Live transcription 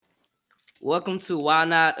Welcome to Why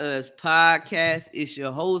Not Us podcast. It's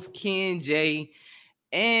your host Ken J,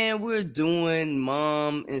 and we're doing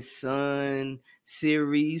mom and son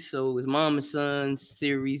series. So it's mom and son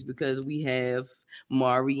series because we have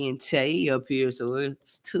Mari and Tay up here, so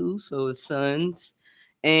it's two, so it's sons,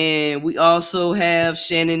 and we also have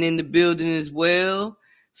Shannon in the building as well.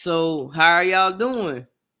 So how are y'all doing?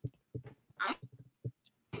 I'm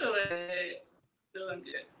doing good. Doing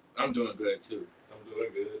good. I'm doing good too. I'm doing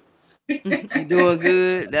good. You doing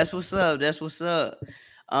good? That's what's up. That's what's up.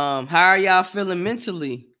 How are y'all feeling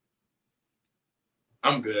mentally?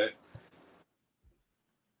 I'm good.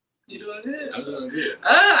 You doing good? I'm doing good.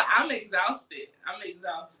 I'm exhausted.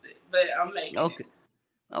 But I'm making Okay.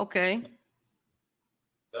 Okay.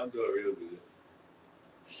 I'm doing real good.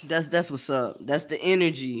 That's what's up. That's the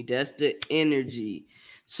energy. That's the energy.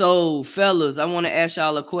 So, fellas, I want to ask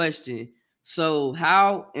y'all a question. So,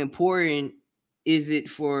 how important is it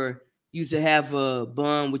for you to have a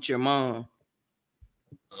bond with your mom?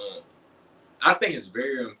 Um, I think it's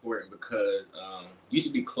very important because you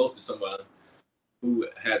should be close to someone who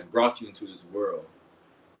has brought you into this world.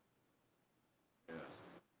 Yeah.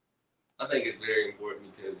 I think it's very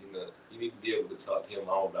important because you need to be able to talk to your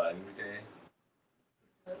mom about anything.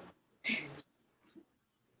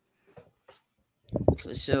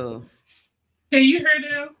 For sure. Can you hear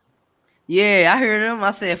them? Yeah, I heard him.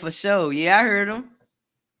 I said for sure. Yeah, I heard him.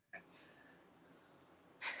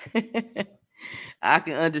 I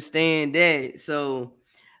can understand that. So,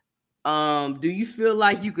 do you feel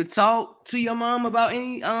like you could talk to your mom about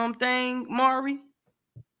any thing, Mari?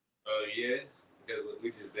 Yes, because we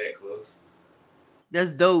just that close. That's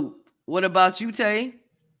dope. What about you, Tay?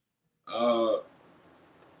 Uh,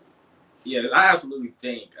 yeah, I absolutely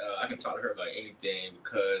think I can talk to her about anything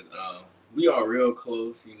because we are real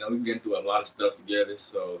close. We've been through a lot of stuff together,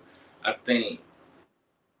 so I think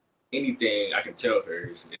anything I can tell her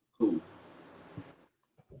is cool.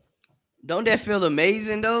 Don't that feel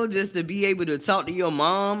amazing though? Just to be able to talk to your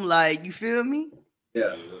mom, like you feel me?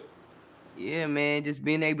 Yeah. Yeah, man. Just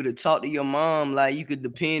being able to talk to your mom, like you could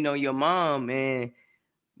depend on your mom, man.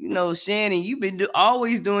 Shannon, you've been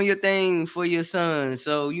always doing your thing for your son,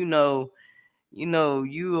 so you a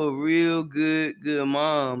real good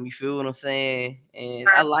mom. You feel what I'm saying? And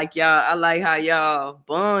I like y'all. I like how y'all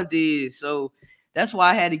bond is. So that's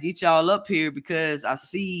why I had to get y'all up here because I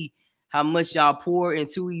see how much y'all pour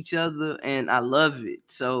into each other, and I love it.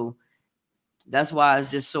 So that's why it's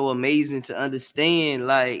just so amazing to understand,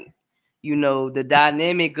 like, the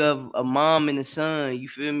dynamic of a mom and a son. You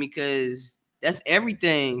feel me? Because that's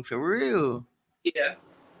everything for real. Yeah.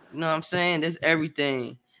 You know what I'm saying? That's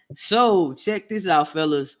everything. So check this out,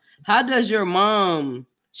 fellas. How does your mom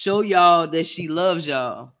show y'all that she loves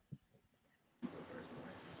y'all?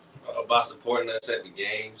 About supporting us at the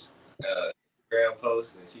games, Instagram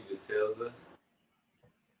posts, and she just tells us.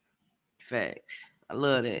 Facts. I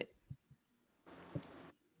love that.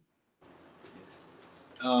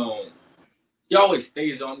 Um, she always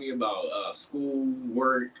stays on me about school,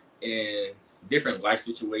 work, and different life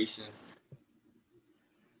situations.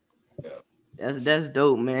 Yeah. That's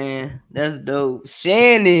dope, man. That's dope.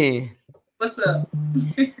 Shannon. What's up?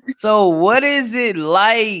 So what is it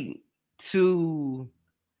like to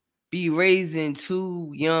be raising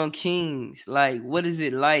two young kings? Like, what is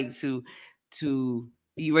it like to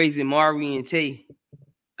be raising Mari and Tay?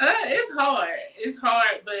 It's hard. It's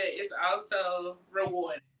hard, but it's also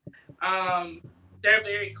rewarding. Um, they're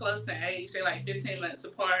very close in age. They're like 15 months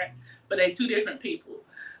apart, but they're two different people.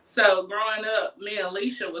 So growing up, me and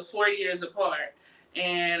Alicia was 4 years apart,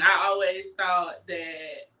 and I always thought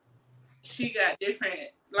that she got different.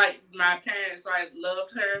 Like my parents like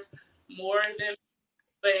loved her more than,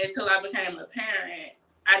 but until I became a parent,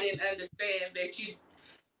 I didn't understand that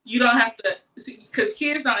you don't have to, because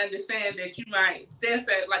kids don't understand that you might still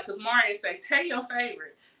say, like, because Mario say, tell your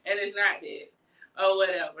favorite, and it's not that, or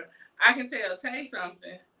whatever. I can tell Tay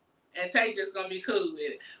something, and Tay just going to be cool with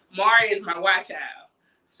it. Mario is my watch child.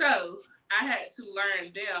 So I had to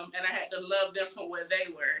learn them, and I had to love them for where they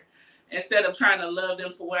were, instead of trying to love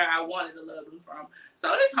them for where I wanted to love them from.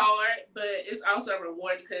 So it's hard, but it's also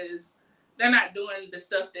rewarding because they're not doing the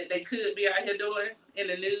stuff that they could be out here doing in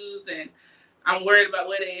the news, and I'm worried about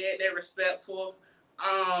where they at. They're respectful.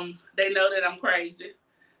 They know that I'm crazy,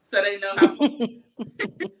 so they know how far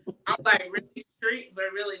I'm like really street, but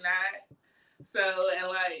really not. So and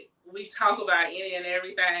like we talk about any and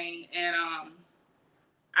everything, and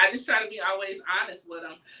I just try to be always honest with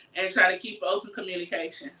them and try to keep open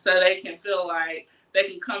communication so they can feel like they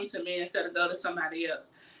can come to me instead of go to somebody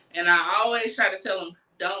else. And I always try to tell them,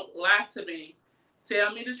 don't lie to me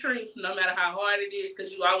Tell me the truth, no matter how hard it is,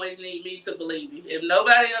 because you always need me to believe you. If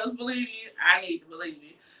nobody else believes you, I need to believe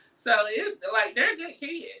you. So like they're good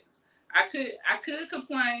kids. I could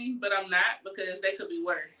complain, but I'm not because they could be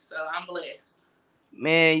worse. So I'm blessed.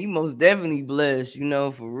 Man, you most definitely blessed,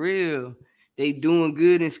 for real. They doing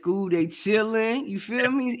good in school, they chilling, you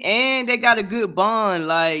feel me? And they got a good bond,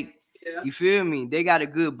 like, Yeah, you feel me? They got a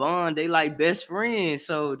good bond. They like best friends.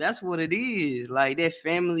 So that's what it is. Like that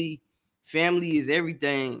family is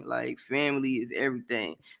everything. Like family is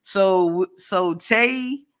everything. So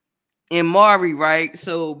Tay and Mari, right?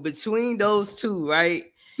 So between those two, right?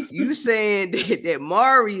 You saying that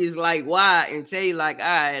Mari is like why and Tay like, all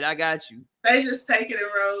right, I got you. they just take it and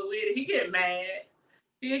roll with it. He get mad.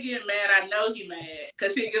 He'll get mad. I know he mad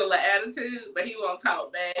because he'll get a little attitude, but he won't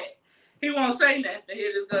talk back. He won't say nothing.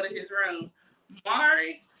 He'll just go to his room.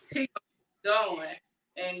 Mari, he going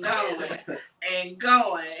and going and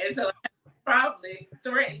going until I probably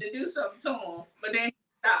threaten to do something to him, but then he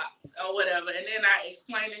stops or whatever. And then I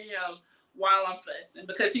explain to him while I'm fussing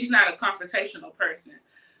because he's not a confrontational person.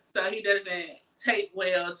 So he doesn't take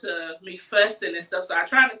well to me fussing and stuff. So I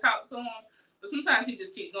try to talk to him, but sometimes he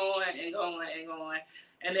just keep going and going and going.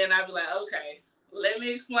 And then I'd be like, okay, let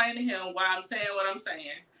me explain to him why I'm saying what I'm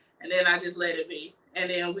saying. And then I just let it be. And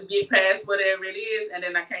then we get past whatever it is, and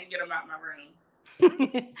then I can't get him out my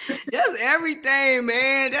room. That's everything,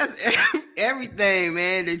 man. That's everything,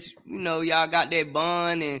 man. That y'all got that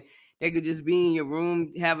bond, and they could just be in your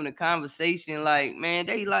room having a conversation. Like, man,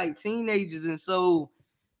 they like teenagers, and so,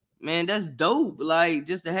 man, that's dope. Like,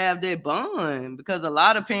 just to have that bond because a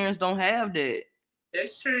lot of parents don't have that.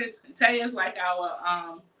 That's true. Taya's like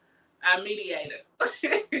our mediator.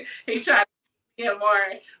 He tried to get more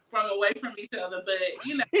from away from each other, but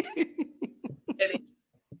it,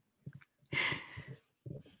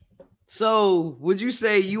 So, would you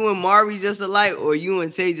say you and Mari just alike, or you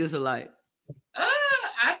and Tay just alike?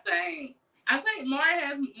 I think Mari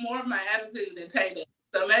has more of my attitude than Tay does.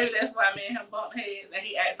 So maybe that's why me and him bump heads, and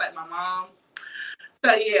he acts like my mom.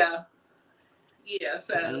 So yeah.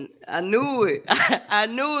 So I knew it. I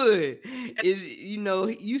knew it. Is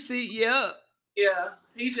you see, yeah. yeah,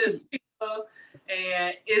 he just chill,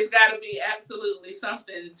 and it's got to be absolutely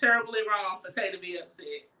something terribly wrong for Tay to be upset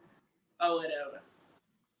or whatever.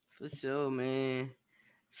 For sure, man.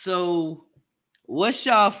 So, what's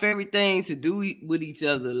y'all favorite thing to do with each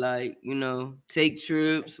other? Like, take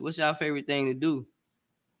trips. What's y'all favorite thing to do?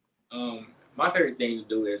 My favorite thing to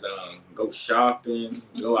do is go shopping,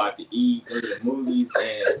 go out to eat, go to the movies,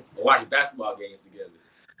 and watch basketball games together.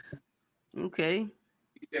 Okay. You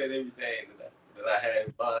said everything that I had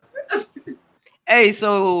in mind. Hey,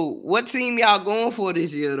 so what team y'all going for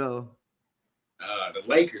this year, though? The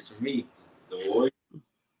Lakers for me. The Warriors.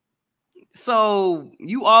 So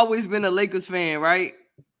you always been a Lakers fan, right?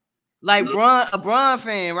 Like a Bron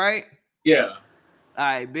fan, right? Yeah. All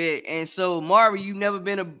right, bet. And so Mari, you never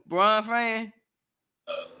been a Bron fan?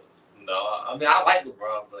 No, I mean I like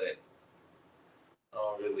LeBron, but I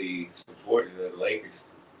don't really support the Lakers.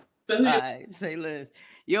 All right, say less.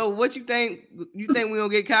 Yo, what you think? You think we gonna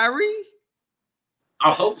get Kyrie?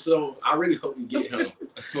 I hope so. I really hope we get him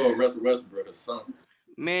for Russell Westbrook or something.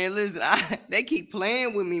 Man, listen, they keep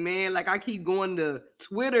playing with me, man. Like I keep going to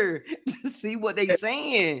Twitter to see what they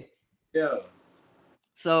saying. Yeah.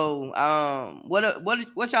 So,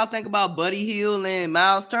 what y'all think about Buddy Hield and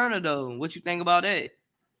Miles Turner though? What you think about that?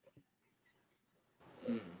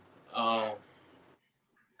 I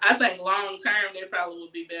think long term they probably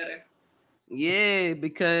would be better. Yeah,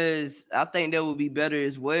 because I think that would be better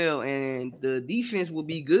as well, and the defense will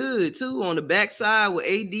be good too on the backside with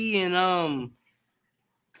AD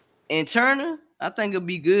and Turner. I think it'll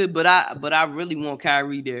be good, but I really want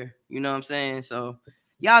Kyrie there. You know what I'm saying? So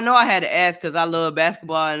y'all know I had to ask because I love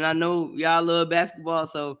basketball, and I know y'all love basketball,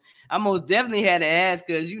 so I most definitely had to ask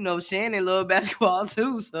because Shannon love basketball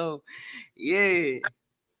too. So yeah.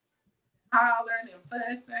 Hollering and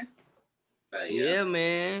fussing. So Yeah,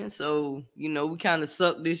 man. So, we kind of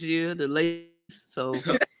sucked this year, the Lakers. So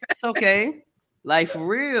it's okay. Like for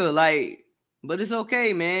real. Like, but it's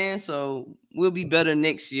okay, man. So we'll be better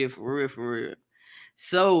next year for real, for real.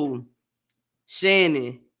 So,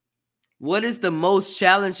 Shannon, what is the most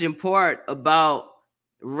challenging part about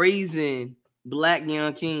raising black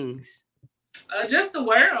young kings? just the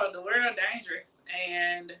world. The world dangerous,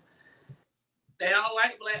 and they don't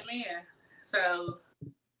like black men. So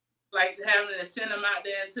like having to send them out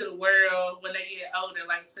there into the world when they get older,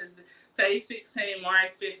 like since say 16,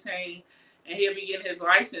 March 15, and he'll be getting his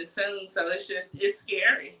license soon. So it's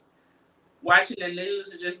scary watching the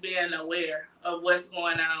news and just being aware of what's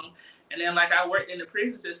going on. And then like I worked in the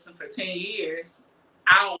prison system for 10 years,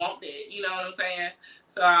 I don't want that. You know what I'm saying?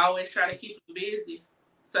 So I always try to keep them busy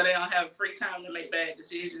so they don't have free time to make bad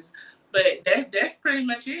decisions. But that's pretty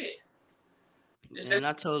much it. It's And just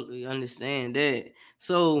I totally understand that.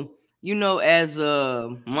 So, as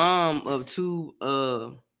a mom of two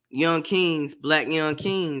young kings, black young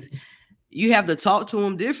kings, you have to talk to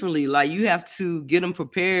them differently. Like you have to get them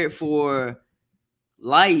prepared for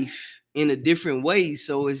life in a different way.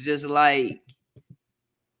 So it's just like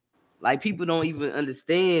people don't even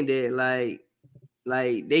understand that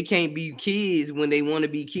like they can't be kids when they want to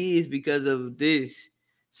be kids because of this.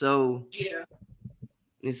 So yeah.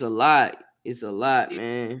 it's a lot. It's a lot, Yeah.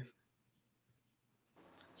 man.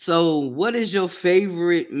 So what is your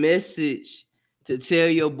favorite message to tell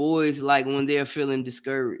your boys like when they're feeling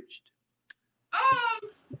discouraged?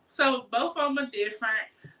 So both of them are different.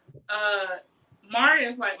 Uh, Mario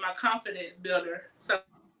is like my confidence builder. So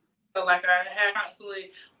like I have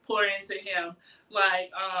constantly pour into him.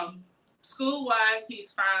 Like school wise,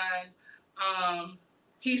 he's fine.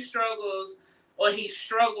 He struggles or he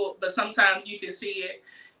struggled, but sometimes you can see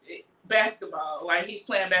basketball. Like he's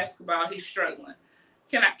playing basketball, he's struggling.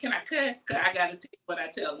 Can I cuss? Cause I gotta tell you what I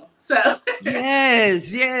tell him. So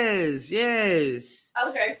Yes, yes, yes.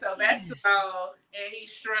 okay, so Yes. basketball, and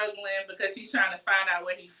he's struggling because he's trying to find out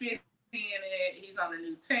where he fit in it. He's on a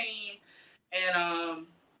new team, and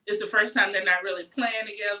it's the first time they're not really playing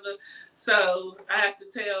together. So I have to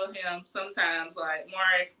tell him sometimes, like,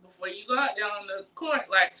 Mark, before you go out there on the court,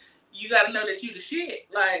 like, you got to know that you the shit.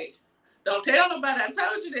 Like, don't tell nobody I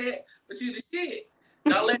told you that, but you the shit.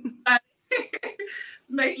 Don't let nobody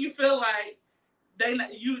make you feel like they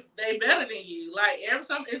better than you. Like it's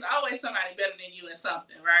always somebody better than you in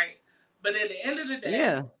something, right? But at the end of the day,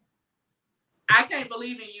 Yeah. I can't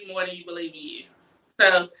believe in you more than you believe in you.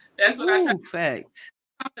 So that's what I try to Ooh, facts.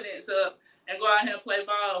 confidence up and go out here and play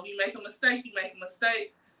ball. If you make a mistake, you make a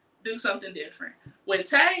mistake. Do something different. With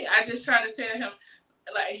Tay, I just try to tell him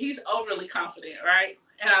like he's overly confident, right?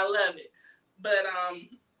 And I love it. But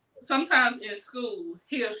sometimes in school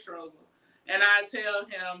he'll struggle, and I tell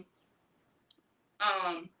him,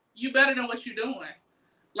 you better than what you're doing.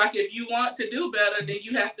 Like if you want to do better, then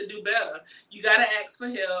you have to do better. You gotta ask for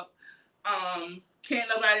help. Can't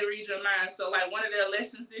nobody read your mind. So like one of their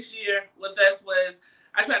lessons this year with us was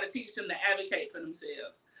I try to teach them to advocate for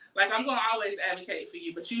themselves. Like I'm gonna always advocate for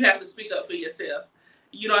you, but you have to speak up for yourself.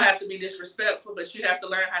 You don't have to be disrespectful, but you have to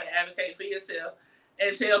learn how to advocate for yourself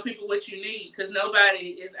and tell people what you need because nobody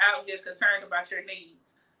is out here concerned about your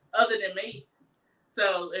needs other than me.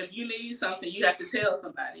 So if you need something, you have to tell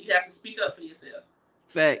somebody. You have to speak up for yourself.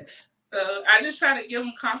 Facts. I just try to give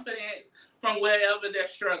them confidence from wherever they're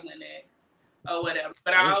struggling at or whatever.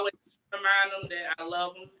 But I And always remind them that I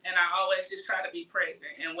love them, and I always just try to be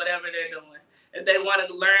present in whatever they're doing. If they want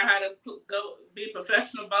to learn how to go be a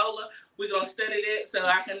professional bowler, we're gonna study that so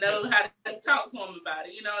I can know how to talk to them about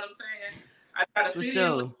it. You know what I'm saying? I try to for fit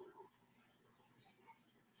in with. sure.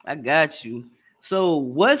 I got you. So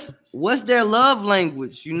what's their love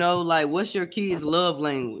language? Like what's your kids' love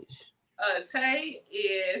language? Tay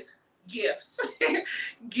is gifts,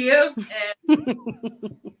 gifts, and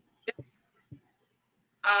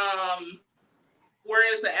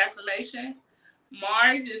words of affirmation.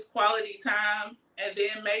 Mars is quality time, and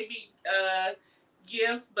then maybe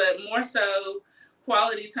gifts, but more so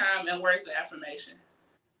quality time and words of affirmation.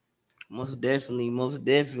 Most definitely, most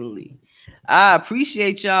definitely. I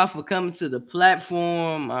appreciate y'all for coming to the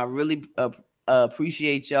platform. I really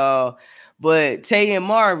appreciate y'all. But Tay and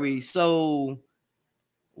Mari, so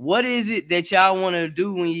what is it that y'all want to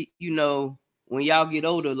do when when y'all get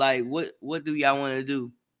older? Like what do y'all want to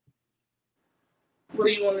do? What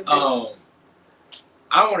do you want to do?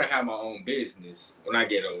 I want to have my own business when I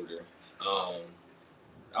get older.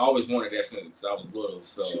 I always wanted that since I was little,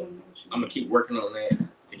 so I'm gonna keep working on that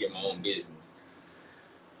to get my own business.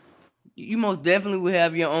 You most definitely will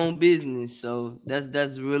have your own business. So that's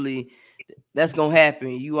gonna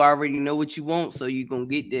happen. You already know what you want, so you're gonna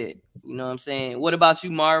get that. You know what I'm saying? What about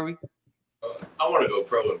you, Mari? I want to go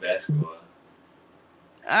pro in basketball.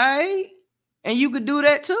 All right. And you could do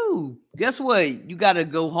that too. Guess what? You gotta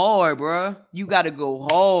go hard, bro. You gotta go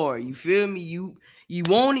hard. You feel me? You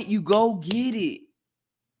want it, you go get it.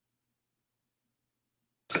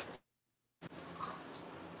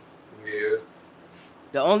 Yeah.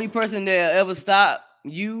 The only person that ever stop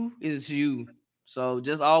you is you. So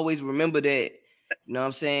just always remember that. You know what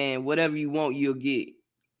I'm saying? Whatever you want, you'll get.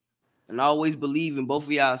 And always believe in both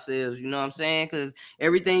of y'all selves. You know what I'm saying? Because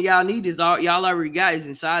everything y'all need is all y'all already got is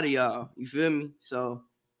inside of y'all. You feel me? So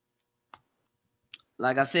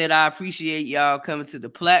like I said, I appreciate y'all coming to the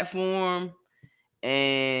platform.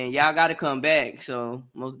 and y'all got to come back. So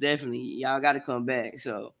most definitely, y'all got to come back.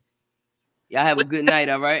 So y'all have a good night.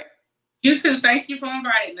 All right. You too. Thank you for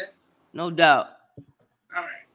inviting us. No doubt. All right.